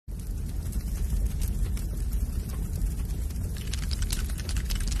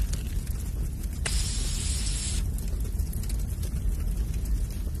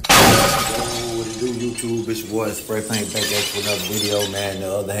YouTube? It's your boy Spray Paint back at you with another video, man.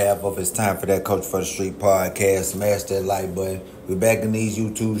 The other half of It's Time for That Coach for the Street podcast. Smash that like button. We're back in these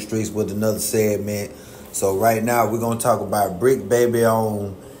YouTube streets with another segment. So right now we're gonna talk about Bricc baby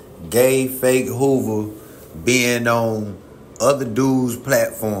on gay fake Hoover being on other dudes'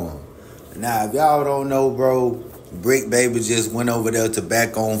 platform. Now if y'all don't know, bro, Bricc baby just went over there to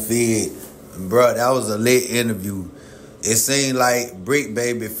Back on Feed. And bro, that was a lit interview. It seemed like Bricc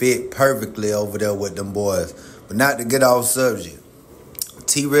baby fit perfectly over there with them boys. But not to get off subject.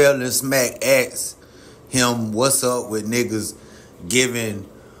 T-Rail and Smack asked him what's up with niggas giving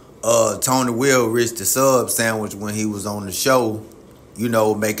Tony Wilrich the sub sandwich when he was on the show, you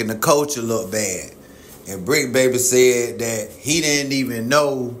know, making the culture look bad. And Bricc baby said that he didn't even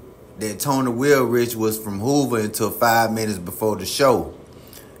know that Tony Wilrich was from Hoover until 5 minutes before the show.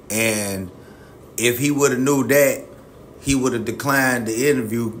 And if he would have knew that, he would have declined the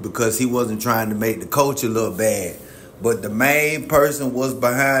interview because he wasn't trying to make the culture look bad. But the main person was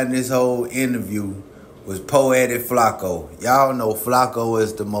behind this whole interview was Poetic Flacco. Y'all know Flacco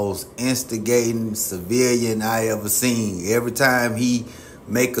is the most instigating civilian I ever seen. Every time he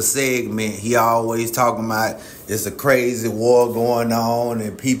make a segment, he always talking about it's a crazy war going on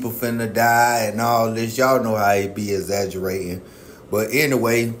and people finna die and all this. Y'all know how he be exaggerating. But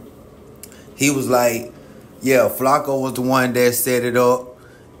anyway, he was like, yeah, Flacco was the one that set it up,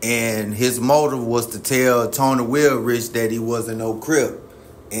 and his motive was to tell Tony Wilrich that he wasn't no Crip,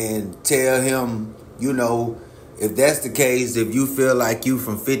 and tell him, you know, if that's the case, if you feel like you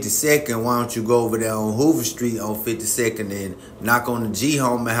from 52nd, why don't you go over there on Hoover Street on 52nd and knock on the G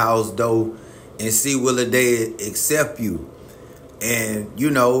Homer house door and see will they accept you? And, you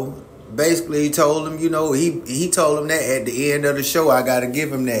know, basically he told him, you know, he told him that at the end of the show. I got to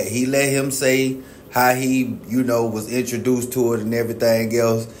give him that. He let him say how he, you know, was introduced to it and everything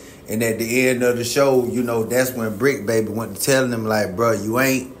else. And at the end of the show, you know, that's when Bricc baby went to telling him, like, bro, you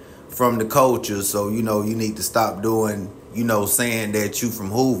ain't from the culture, so, you know, you need to stop doing, you know, saying that you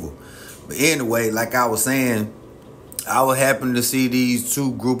from Hoover. But anyway, like I was saying, I was happy to see these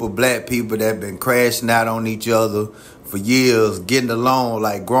two group of black people that been crashing out on each other for years, getting along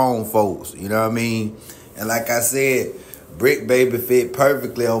like grown folks, you know what I mean? And like I said, Bricc baby fit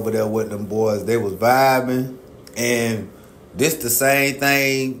perfectly over there with them boys. They was vibing. And this the same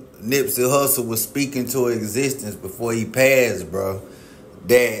thing Nipsey Hussle was speaking to existence before he passed, bro.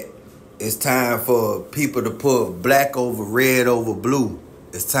 That it's time for people to put black over red over blue.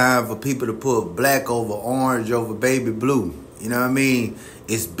 It's time for people to put black over orange over baby blue. You know what I mean?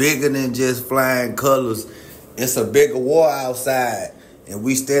 It's bigger than just flying colors. It's a bigger war outside. And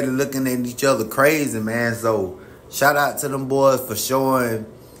we steady looking at each other crazy, man. So shout out to them boys for showing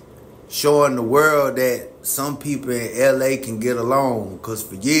the world that some people in LA can get along. Because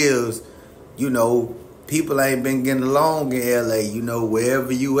for years, you know, people ain't been getting along in LA. You know,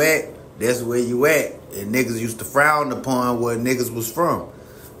 wherever you at, that's where you at. And niggas used to frown upon where niggas was from.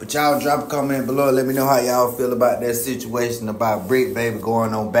 But y'all drop a comment below. Let me know how y'all feel about that situation about Bricc baby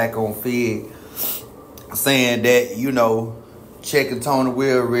going on Back on Feed. Saying that, you know, checking Tony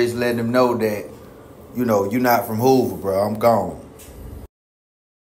Wilrich, letting him know that, you know, you're not from Hoover, bro. I'm gone.